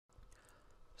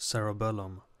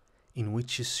Cerebellum, in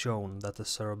which is shown that the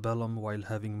cerebellum, while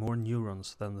having more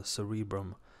neurons than the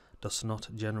cerebrum, does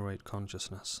not generate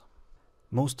consciousness.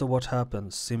 Most of what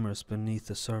happens simmers beneath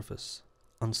the surface,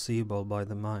 unseeable by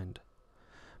the mind.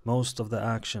 Most of the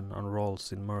action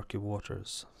unrolls in murky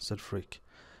waters, said Frick,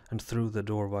 and threw the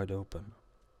door wide open.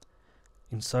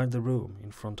 Inside the room,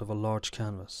 in front of a large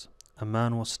canvas, a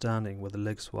man was standing with the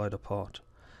legs wide apart,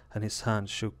 and his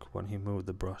hand shook when he moved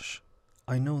the brush.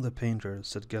 I know the painter,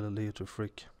 said Galileo to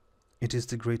Frick. It is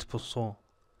the great Poussin.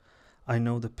 I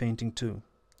know the painting too.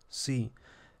 See,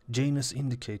 Janus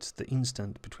indicates the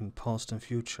instant between past and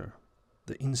future,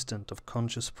 the instant of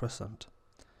conscious present.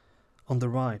 On the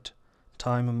right,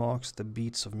 time marks the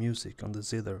beats of music on the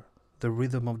zither, the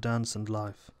rhythm of dance and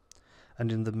life,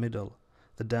 and in the middle,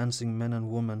 the dancing men and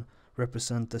women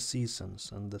represent the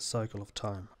seasons and the cycle of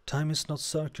time. Time is not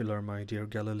circular, my dear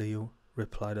Galileo,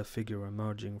 replied a figure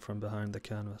emerging from behind the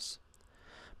canvas.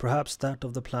 Perhaps that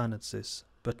of the planets is,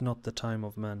 but not the time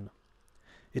of men.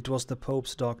 It was the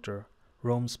Pope's doctor,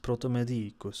 Rome's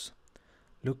protomedicus.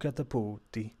 Look at the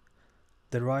putti.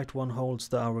 The right one holds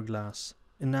the hourglass.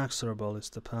 Inexorable is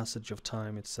the passage of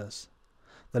time, it says.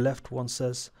 The left one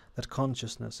says that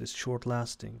consciousness is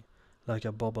short-lasting, like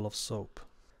a bubble of soap.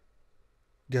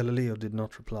 Galileo did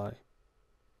not reply.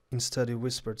 Instead he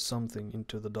whispered something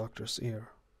into the doctor's ear.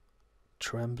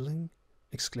 Trembling?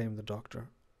 Exclaimed the doctor.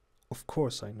 Of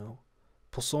course I know.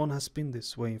 Poussin has been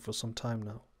this way for some time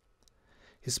now.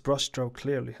 His brushstroke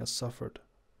clearly has suffered,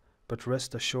 but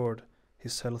rest assured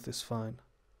his health is fine.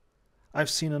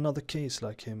 I've seen another case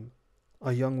like him,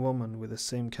 a young woman with the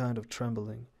same kind of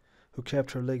trembling, who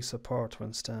kept her legs apart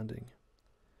when standing.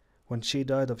 When she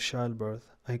died of childbirth,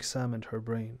 I examined her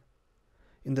brain.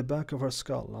 In the back of her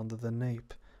skull, under the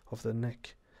nape of the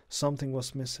neck, something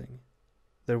was missing.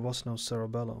 There was no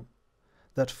cerebellum,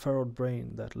 that furrowed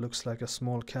brain that looks like a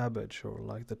small cabbage or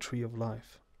like the tree of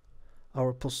life.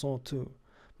 Our Poussin, too,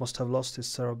 must have lost his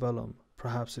cerebellum.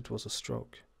 Perhaps it was a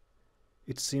stroke.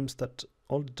 It seems that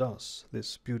all it does,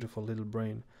 this beautiful little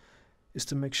brain, is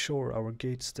to make sure our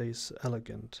gait stays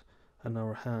elegant and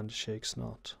our hand shakes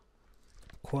not.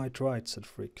 Quite right, said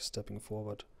Frick, stepping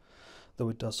forward, though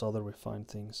it does other refined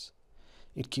things.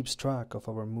 It keeps track of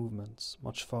our movements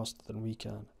much faster than we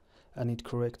can, and it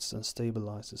corrects and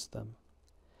stabilizes them.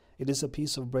 It is a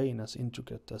piece of brain as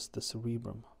intricate as the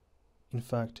cerebrum. In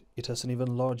fact, it has an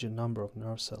even larger number of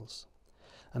nerve cells,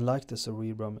 and like the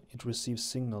cerebrum, it receives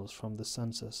signals from the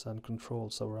senses and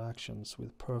controls our actions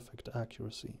with perfect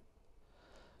accuracy.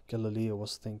 Galileo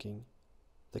was thinking.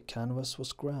 The canvas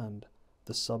was grand,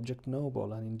 the subject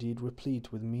noble and indeed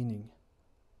replete with meaning,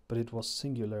 but it was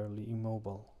singularly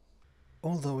immobile.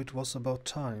 Although it was about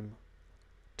time,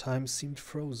 time seemed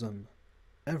frozen,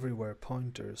 everywhere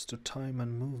pointers to time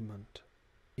and movement,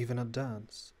 even a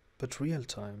dance, but real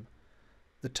time,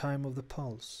 the time of the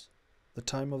pulse, the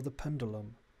time of the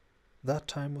pendulum, that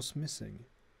time was missing.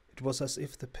 It was as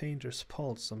if the painter's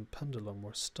pulse and pendulum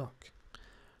were stuck.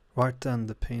 Right then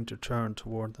the painter turned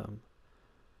toward them.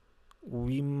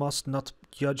 We must not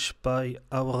judge by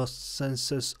our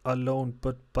senses alone,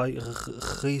 but by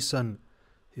reason,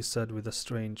 he said with a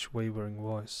strange, wavering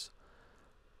voice.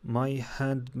 My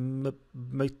hand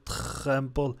may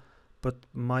tremble, but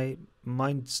my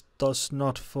mind does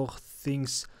not, for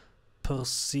things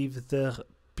perceive their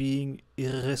being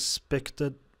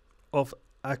irrespective of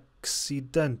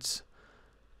accidents.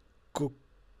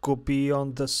 Go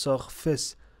beyond the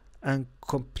surface and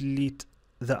complete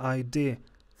the idea.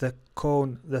 The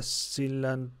cone, the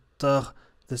cylinder,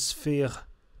 the sphere.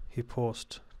 He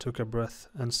paused, took a breath,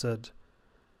 and said,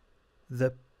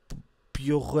 the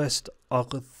purest are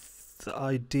the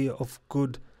idea of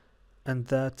good and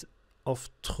that of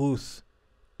truth.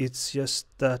 It's just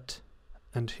that,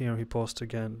 and here he paused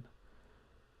again,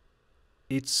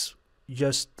 it's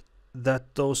just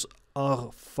that those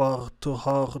are far too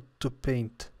hard to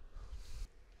paint.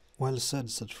 Well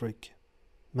said, said Frick.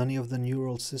 Many of the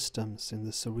neural systems in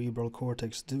the cerebral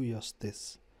cortex do just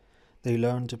this. They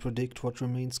learn to predict what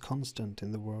remains constant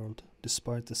in the world,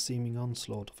 despite the seeming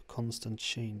onslaught of constant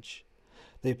change.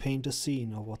 They paint a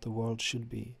scene of what the world should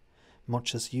be,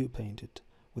 much as you paint it,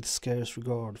 with scarce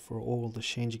regard for all the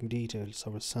changing details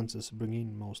our senses bring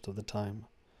in most of the time.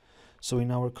 So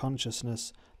in our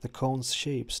consciousness, the cone's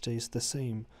shape stays the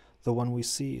same, though when we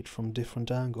see it from different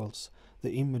angles,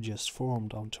 the images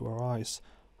formed onto our eyes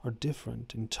are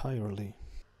different entirely.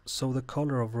 So the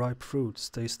color of ripe fruit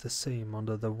stays the same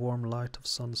under the warm light of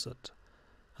sunset,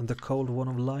 and the cold one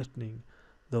of lightning,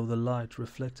 though the light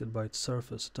reflected by its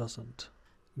surface doesn't.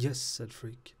 Yes, said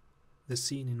Frick, the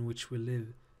scene in which we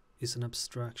live is an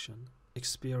abstraction,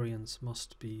 Experience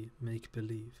must be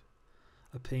make-believe,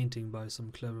 a painting by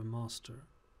some clever master.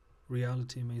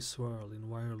 Reality may swirl in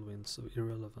whirlwinds of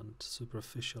irrelevant,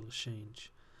 superficial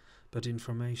change, but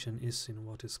information is in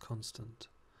what is constant,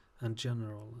 and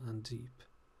general and deep.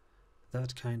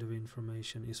 That kind of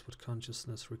information is what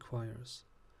consciousness requires.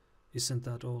 Isn't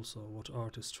that also what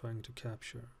art is trying to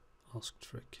capture? Asked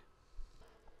Frick.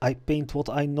 I paint what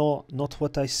I know, not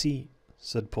what I see,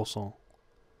 said Poisson.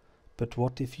 But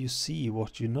what if you see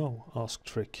what you know? Asked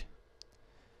Frick.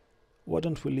 Why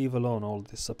don't we leave alone all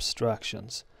these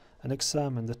abstractions and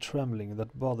examine the trembling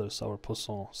that bothers our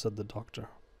Poisson, said the doctor.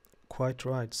 Quite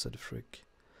right, said Frick.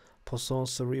 Poisson's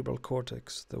cerebral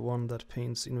cortex, the one that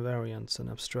paints invariants and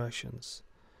abstractions,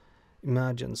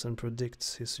 imagines and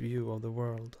predicts his view of the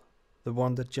world, the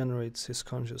one that generates his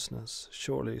consciousness,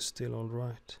 surely is still all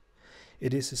right.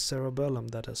 It is his cerebellum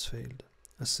that has failed,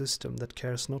 a system that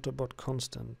cares not about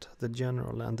constant, the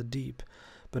general and the deep,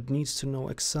 but needs to know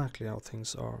exactly how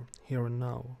things are, here and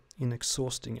now, in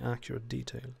exhausting accurate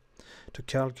detail, to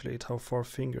calculate how far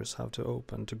fingers have to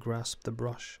open to grasp the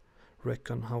brush,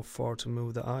 reckon how far to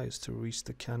move the eyes to reach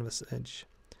the canvas edge,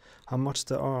 how much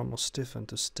the arm must stiffen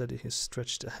to steady his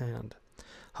stretched hand,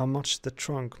 how much the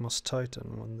trunk must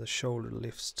tighten when the shoulder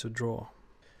lifts to draw.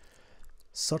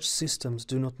 Such systems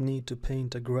do not need to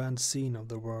paint a grand scene of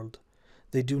the world.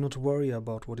 They do not worry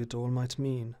about what it all might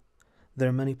mean.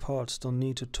 Their many parts don't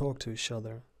need to talk to each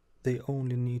other. They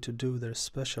only need to do their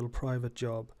special private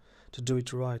job, to do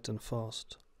it right and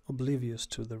fast, oblivious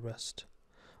to the rest.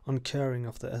 Uncaring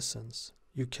of the essence,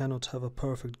 you cannot have a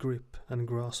perfect grip and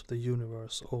grasp the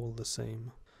universe all the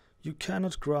same. You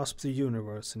cannot grasp the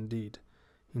universe, indeed,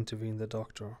 intervened the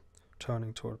doctor,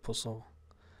 turning toward Poisson.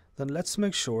 Then let's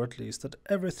make sure at least that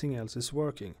everything else is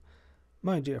working.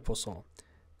 My dear Poisson,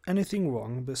 anything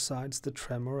wrong besides the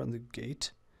tremor and the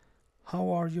gait?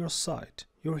 How are your sight,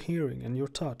 your hearing and your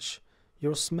touch,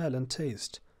 your smell and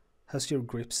taste? Has your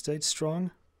grip stayed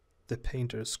strong? The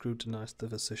painter scrutinized the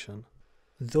physician.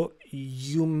 Though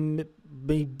you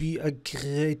may be a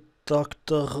great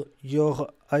doctor, your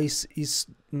eyes is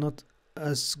not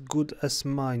as good as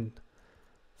mine.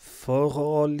 For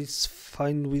all is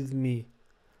fine with me.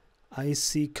 I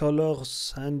see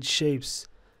colors and shapes.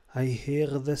 I hear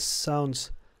the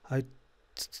sounds. I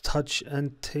touch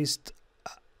and taste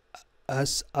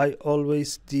as I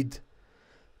always did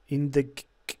in the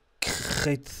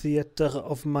great theater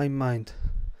of my mind.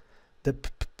 The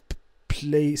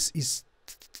place is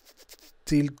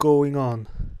still going on.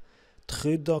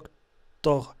 True,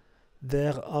 doctor,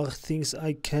 there are things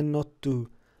I cannot do.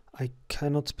 I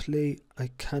cannot play, I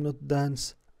cannot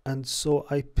dance, and so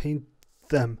I paint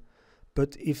them.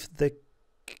 But if the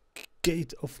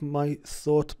gait of my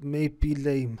thought may be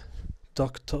lame,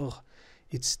 doctor,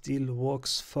 it still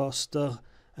walks faster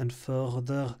and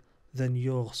further than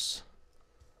yours.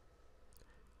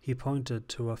 He pointed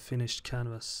to a finished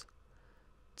canvas.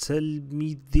 Tell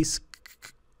me this,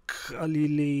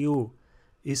 Galileo,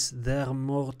 is there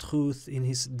more truth in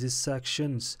his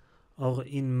dissections or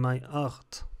in my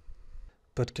art?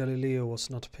 But Galileo was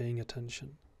not paying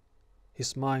attention.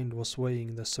 His mind was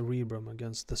weighing the cerebrum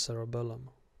against the cerebellum.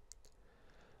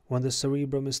 When the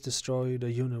cerebrum is destroyed,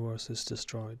 a universe is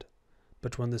destroyed.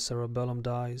 But when the cerebellum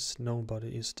dies,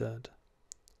 nobody is dead.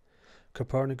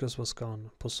 Copernicus was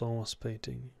gone, Poisson was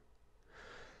painting.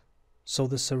 So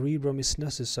the cerebrum is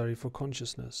necessary for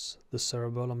consciousness, the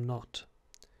cerebellum not.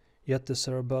 Yet the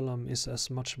cerebellum is as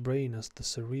much brain as the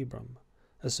cerebrum,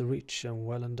 as rich and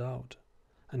well endowed,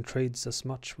 and trades as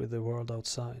much with the world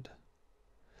outside.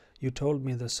 You told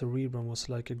me the cerebrum was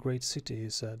like a great city, he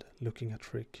said, looking at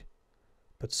Frick.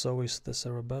 But so is the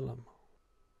cerebellum.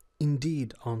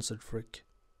 Indeed, answered Frick.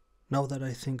 Now that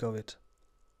I think of it,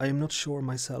 I am not sure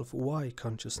myself why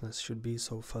consciousness should be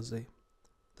so fuzzy.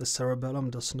 The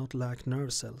cerebellum does not lack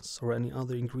nerve cells or any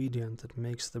other ingredient that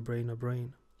makes the brain a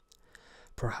brain.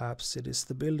 Perhaps it is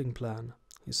the building plan,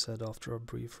 he said after a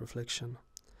brief reflection.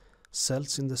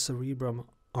 Cells in the cerebrum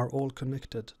are all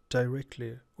connected,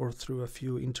 directly or through a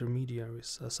few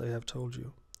intermediaries, as I have told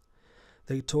you.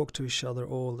 They talk to each other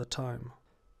all the time.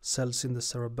 Cells in the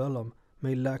cerebellum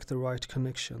may lack the right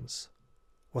connections.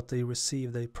 What they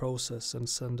receive they process and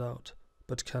send out,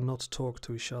 but cannot talk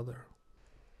to each other.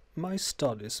 My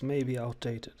studies may be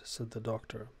outdated, said the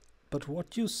doctor, but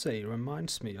what you say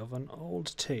reminds me of an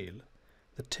old tale,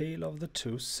 the tale of the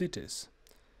two cities.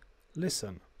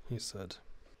 Listen, he said.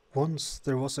 Once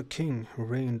there was a king who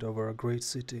reigned over a great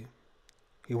city.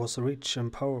 He was rich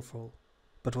and powerful,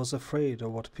 but was afraid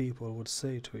of what people would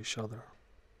say to each other.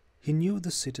 He knew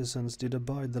the citizens did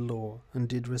abide the law and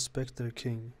did respect their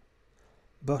king.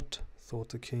 But, thought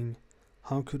the king,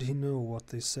 How could he know what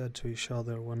they said to each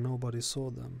other when nobody saw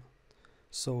them?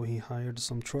 So he hired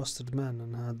some trusted men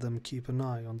and had them keep an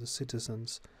eye on the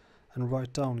citizens and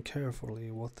write down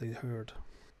carefully what they heard.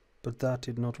 But that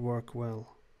did not work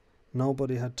well.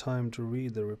 Nobody had time to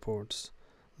read the reports,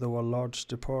 though a large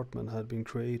department had been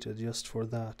created just for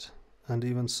that, and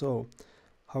even so,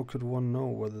 how could one know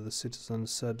whether the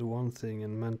citizens said one thing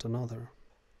and meant another?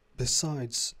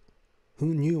 Besides,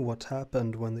 who knew what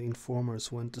happened when the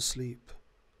informers went to sleep?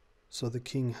 So the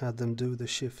king had them do the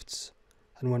shifts,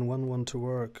 and when one went to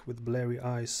work with bleary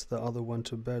eyes, the other went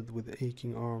to bed with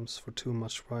aching arms for too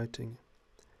much writing.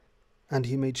 And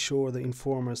he made sure the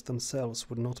informers themselves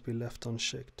would not be left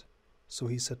unchecked, so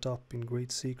he set up in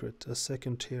great secret a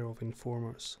second tier of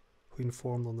informers, who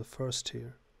informed on the first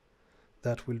tier.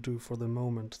 That will do for the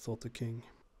moment, thought the king.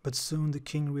 But soon the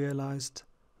king realized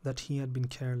that he had been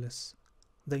careless.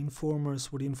 The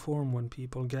informers would inform when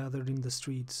people gathered in the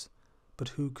streets, but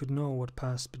who could know what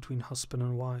passed between husband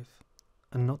and wife?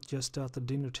 And not just at the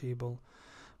dinner table,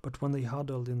 but when they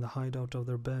huddled in the hideout of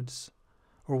their beds,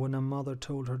 or when a mother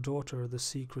told her daughter the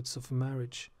secrets of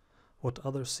marriage, what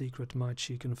other secret might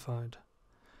she confide?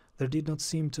 There did not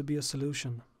seem to be a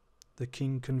solution. The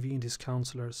king convened his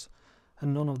counselors,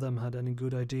 and none of them had any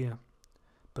good idea.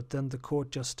 But then the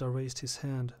court jester raised his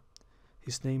hand.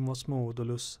 His name was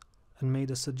Modulus, and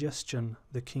made a suggestion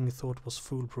the king thought was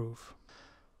foolproof.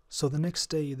 So the next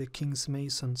day the king's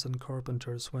masons and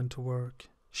carpenters went to work,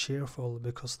 cheerful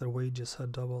because their wages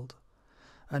had doubled,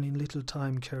 and in little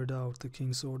time carried out the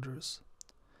king's orders.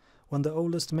 When the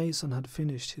oldest mason had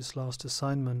finished his last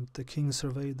assignment, the king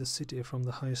surveyed the city from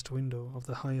the highest window of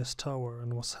the highest tower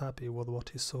and was happy with what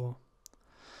he saw.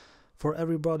 For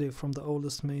everybody, from the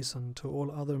oldest mason to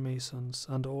all other masons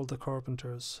and all the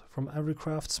carpenters, from every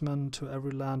craftsman to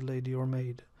every landlady or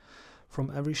maid,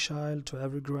 from every child to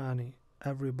every granny,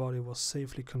 everybody was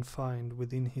safely confined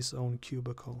within his own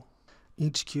cubicle.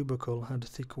 Each cubicle had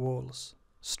thick walls,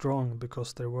 strong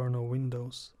because there were no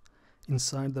windows.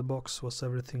 Inside the box was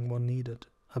everything one needed,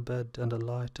 a bed and a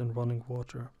light and running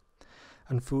water.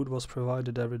 And food was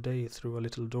provided every day through a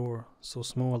little door, so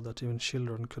small that even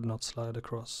children could not slide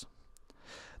across.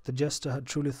 The jester had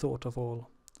truly thought of all.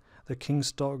 The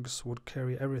king's dogs would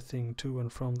carry everything to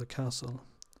and from the castle.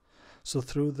 So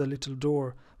through the little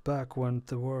door back went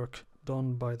the work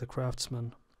done by the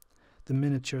craftsmen, the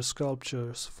miniature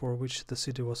sculptures for which the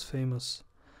city was famous,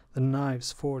 the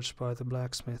knives forged by the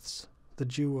blacksmiths, the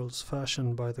jewels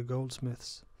fashioned by the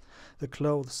goldsmiths, the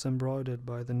clothes embroidered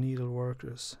by the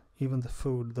needle-workers, even the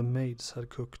food the maids had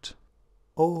cooked.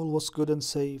 All was good and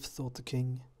safe, thought the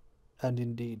king, and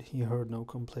indeed he heard no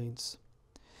complaints.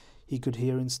 He could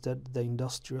hear instead the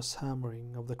industrious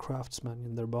hammering of the craftsmen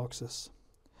in their boxes,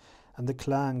 and the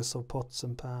clangs of pots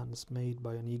and pans made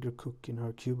by an eager cook in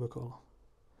her cubicle.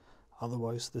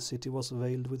 Otherwise the city was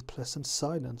veiled with pleasant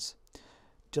silence,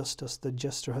 just as the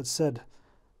jester had said.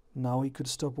 Now he could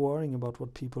stop worrying about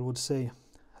what people would say,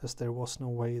 as there was no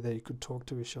way they could talk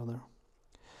to each other.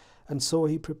 And so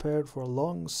he prepared for a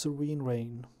long, serene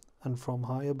reign, and from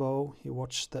high above he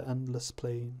watched the endless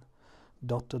plain,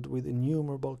 dotted with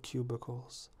innumerable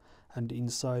cubicles, and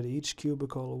inside each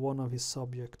cubicle one of his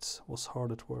subjects was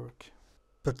hard at work.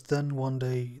 But then one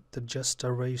day the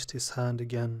jester raised his hand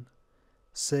again,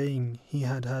 saying he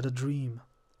had had a dream,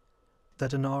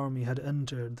 that an army had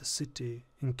entered the city,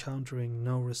 encountering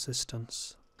no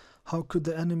resistance. How could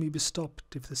the enemy be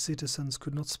stopped if the citizens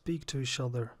could not speak to each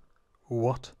other?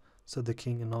 What? Said the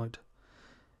king, annoyed.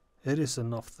 It is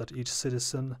enough that each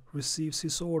citizen receives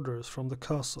his orders from the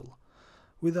castle,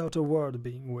 without a word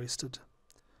being wasted.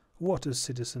 What do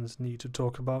citizens need to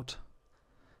talk about?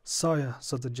 Sire,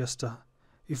 said the jester,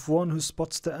 if one who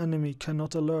spots the enemy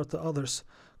cannot alert the others,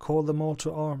 call them all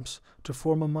to arms, to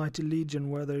form a mighty legion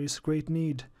where there is great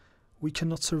need, we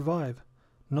cannot survive,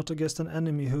 not against an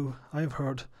enemy who, I have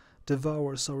heard,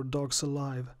 devours our dogs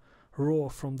alive, raw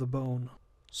from the bone.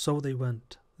 So they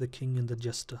went, the king and the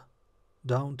jester,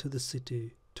 down to the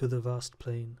city, to the vast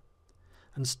plain,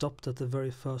 and stopped at the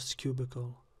very first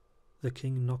cubicle. The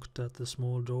king knocked at the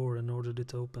small door and ordered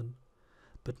it open,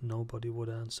 but nobody would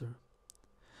answer.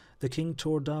 The king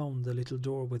tore down the little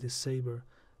door with his saber,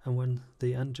 and when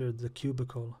they entered the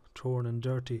cubicle, torn and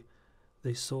dirty,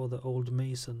 they saw the old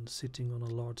mason sitting on a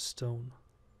large stone.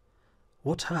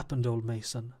 What happened, old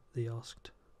mason? They asked.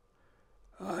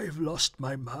 I've lost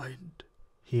my mind,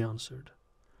 he answered.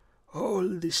 All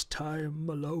this time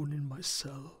alone in my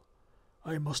cell,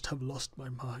 I must have lost my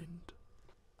mind.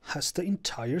 Has the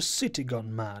entire city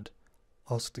gone mad?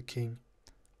 Asked the king.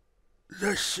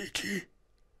 The city?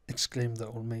 Exclaimed the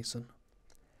old mason.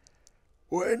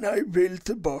 When I built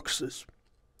the boxes,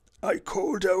 I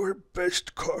called our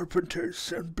best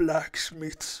carpenters and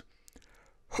blacksmiths.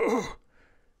 Oh,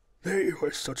 they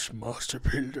were such master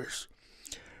builders.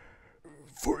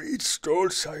 For each stall,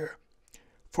 sire,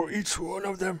 for each one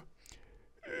of them,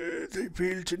 they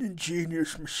built an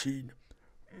ingenious machine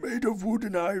made of wood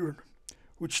and iron,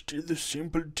 which did the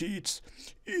simple deeds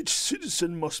each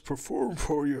citizen must perform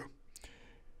for you.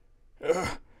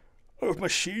 A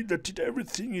machine that did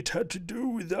everything it had to do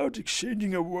without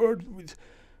exchanging a word with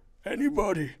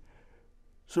anybody.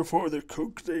 So for the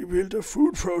cook they built a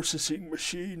food processing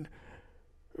machine,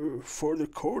 for the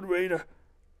cordwainer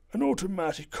an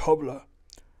automatic cobbler,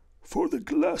 for the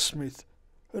glassmith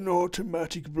an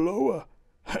automatic blower,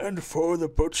 and for the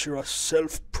butcher a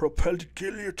self-propelled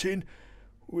guillotine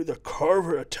with a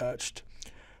carver attached,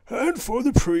 and for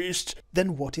the priest...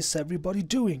 Then what is everybody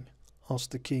doing?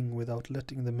 Asked the king without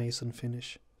letting the mason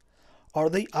finish. Are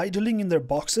they idling in their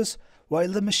boxes while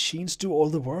the machines do all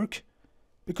the work?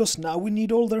 Because now we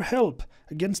need all their help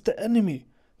against the enemy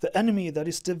that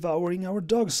is devouring our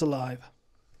dogs alive.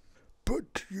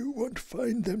 But you won't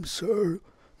find them, sir,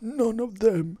 none of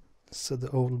them, said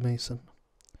the old mason.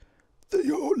 They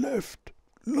all left,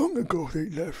 long ago they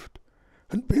left,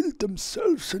 and built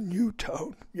themselves a new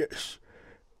town, yes,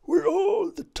 where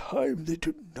all the time they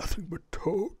do nothing but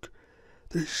talk.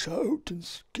 They shout and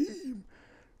scheme,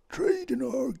 trade and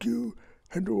argue,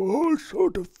 and do all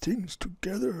sort of things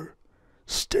together,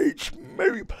 stage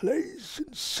merry plays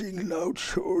and sing loud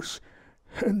shows,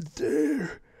 and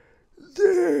there,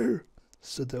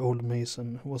 said the old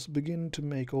mason, who was beginning to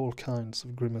make all kinds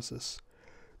of grimaces.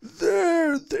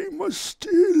 There they must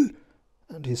still...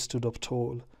 And he stood up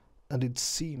tall, and it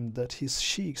seemed that his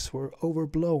cheeks were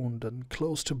overblown and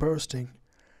close to bursting.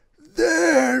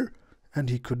 There! And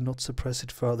he could not suppress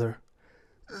it further.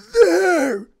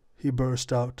 There! He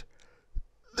burst out.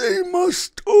 They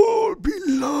must all be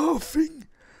laughing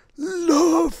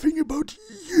about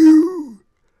you.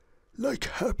 Like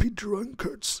happy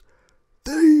drunkards,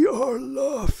 they are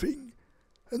laughing,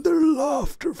 and their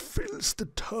laughter fills the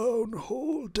town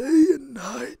hall day and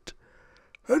night.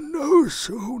 And no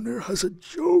sooner has a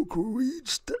joke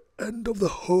reached the end of the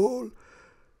hall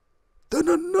than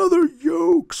another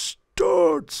joke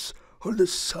starts on the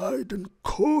side and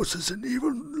causes an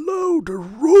even louder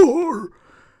roar,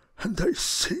 and they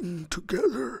sing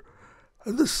together,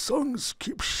 and the songs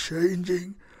keep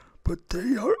changing, but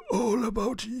they are all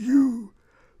about you,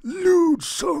 lewd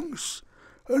songs,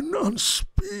 and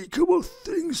unspeakable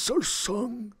things are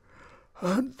sung,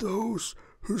 and those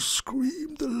who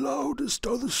scream the loudest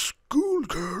are the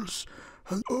schoolgirls,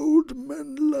 and old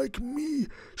men like me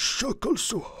chuckle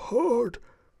so hard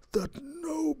that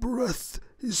no breath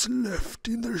is left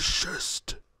in their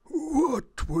chest.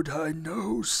 What would I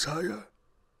know, sire?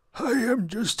 I am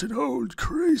just an old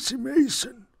crazy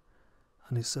mason.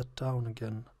 And he sat down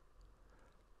again.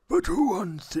 But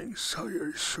one thing, sire,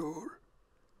 is sure,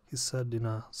 he said in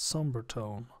a somber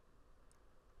tone.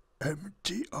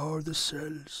 Empty are the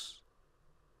cells,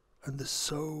 and the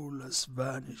soul has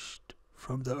vanished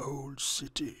from the old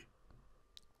city.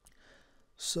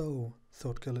 So,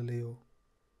 thought Galileo,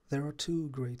 there are two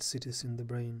great cities in the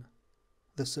brain.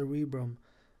 The cerebrum,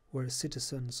 where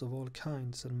citizens of all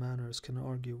kinds and manners can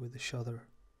argue with each other,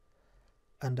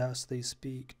 and as they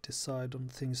speak decide on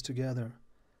things together,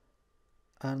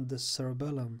 and the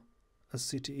cerebellum, a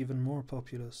city even more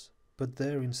populous, but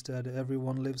there instead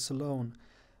everyone lives alone,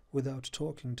 without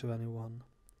talking to anyone,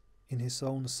 in his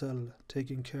own cell,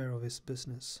 taking care of his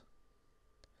business.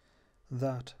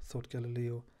 That, thought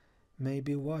Galileo, may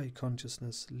be why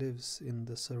consciousness lives in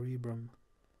the cerebrum,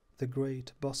 the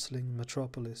great bustling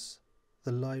metropolis,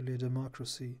 the lively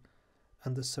democracy,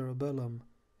 and the cerebellum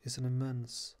is an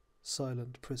immense,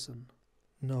 silent prison.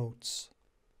 Notes.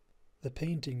 The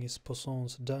painting is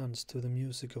Poussin's Dance to the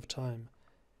Music of Time,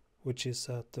 which is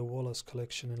at the Wallace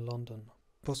Collection in London.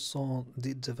 Poussin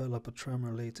did develop a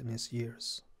tremor late in his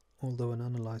years, although an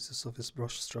analysis of his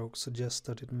brushstrokes suggests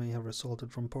that it may have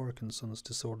resulted from Parkinson's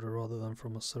disorder rather than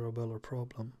from a cerebellar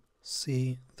problem.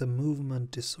 See The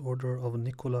Movement Disorder of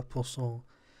Nicolas Poussin,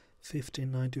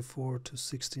 1594 to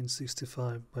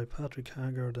 1665 by Patrick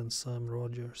Haggard and Sam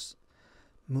Rogers.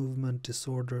 Movement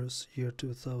Disorders, year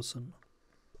 2000.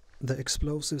 The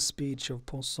explosive speech of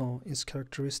Poussin is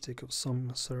characteristic of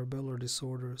some cerebellar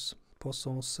disorders.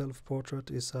 Poussin's self-portrait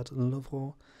is at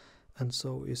Louvre, and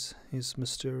so is his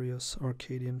mysterious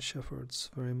Arcadian shepherds,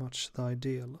 very much the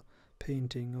ideal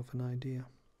painting of an idea.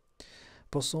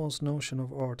 Poussin's notion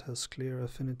of art has clear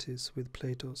affinities with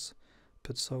Plato's,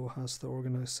 but so has the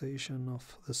organization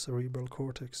of the cerebral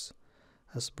cortex,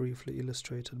 as briefly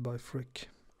illustrated by Frick.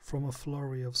 From a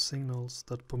flurry of signals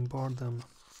that bombard them,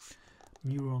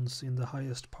 Neurons in the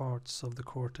highest parts of the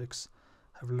cortex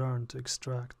have learned to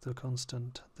extract the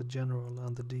constant, the general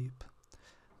and the deep.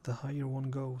 The higher one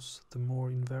goes, the more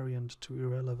invariant to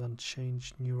irrelevant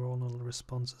changed neuronal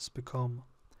responses become,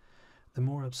 the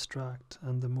more abstract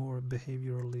and the more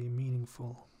behaviorally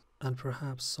meaningful. And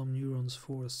perhaps some neurons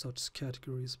force such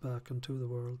categories back into the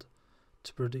world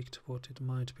to predict what it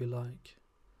might be like.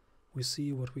 We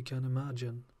see what we can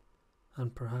imagine,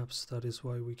 and perhaps that is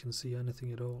why we can see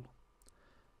anything at all.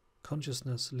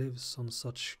 Consciousness lives on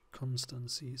such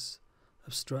constancies,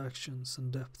 abstractions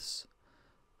and depths,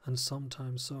 and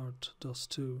sometimes art does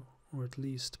too, or at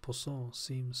least Poisson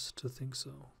seems to think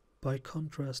so. By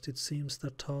contrast, it seems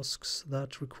that tasks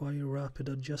that require rapid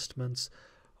adjustments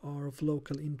are of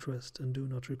local interest and do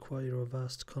not require a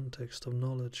vast context of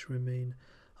knowledge remain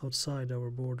outside our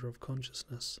border of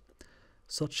consciousness.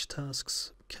 Such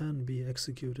tasks can be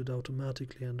executed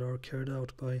automatically and are carried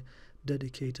out by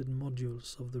dedicated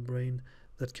modules of the brain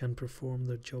that can perform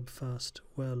their job fast,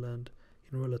 well, and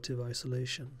in relative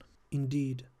isolation.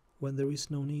 Indeed, when there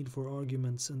is no need for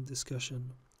arguments and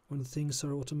discussion, when things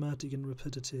are automatic and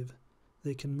repetitive,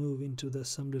 they can move into the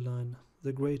assembly line.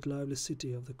 The great lively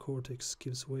city of the cortex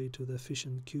gives way to the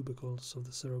efficient cubicles of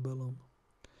the cerebellum.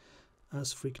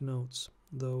 As Frick notes,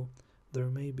 though, there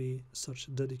may be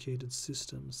such dedicated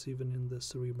systems even in the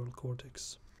cerebral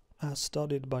cortex. As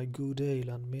studied by Goodale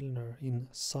and Milner in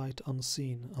Sight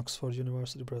Unseen, Oxford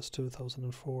University Press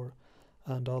 2004,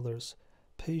 and others,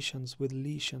 patients with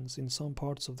lesions in some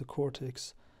parts of the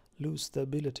cortex lose the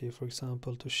ability, for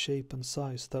example, to shape and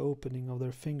size the opening of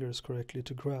their fingers correctly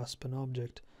to grasp an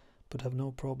object, but have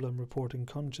no problem reporting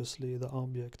consciously the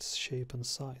object's shape and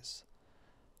size.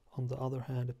 On the other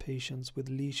hand, patients with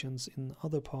lesions in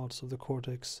other parts of the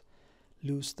cortex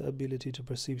lose the ability to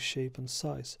perceive shape and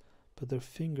size, but their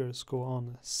fingers go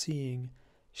on seeing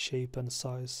shape and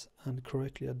size and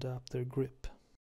correctly adapt their grip.